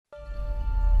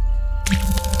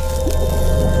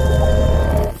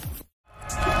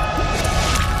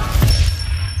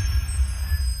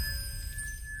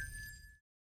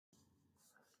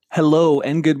Hello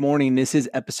and good morning. This is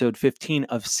episode 15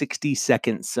 of 60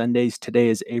 Second Sundays. Today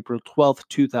is April 12th,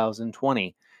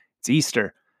 2020. It's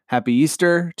Easter. Happy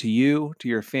Easter to you, to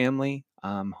your family.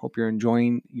 Hope you're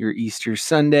enjoying your Easter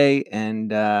Sunday.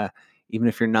 And even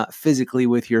if you're not physically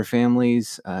with your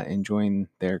families, enjoying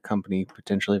their company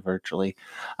potentially virtually.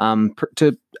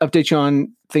 To update you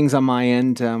on things on my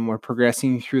end, we're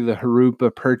progressing through the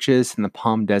Harupa purchase and the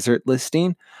Palm Desert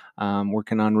listing.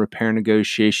 Working on repair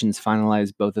negotiations,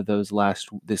 finalized both of those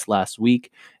this last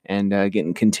week, and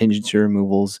getting contingency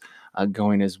removals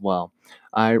going as well.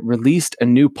 I released a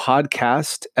new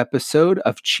podcast episode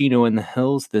of Chino in the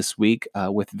Hills this week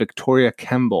with Victoria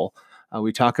Kemble.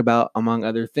 We talk about, among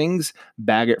other things,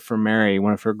 Bag It for Mary,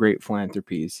 one of her great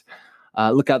philanthropies.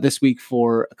 Look out this week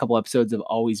for a couple episodes of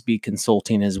Always Be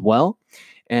Consulting as well.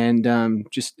 And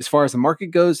just as far as the market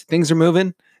goes, things are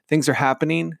moving. Things are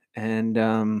happening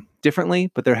and differently,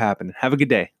 but they're happening. Have a good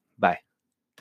day. Bye.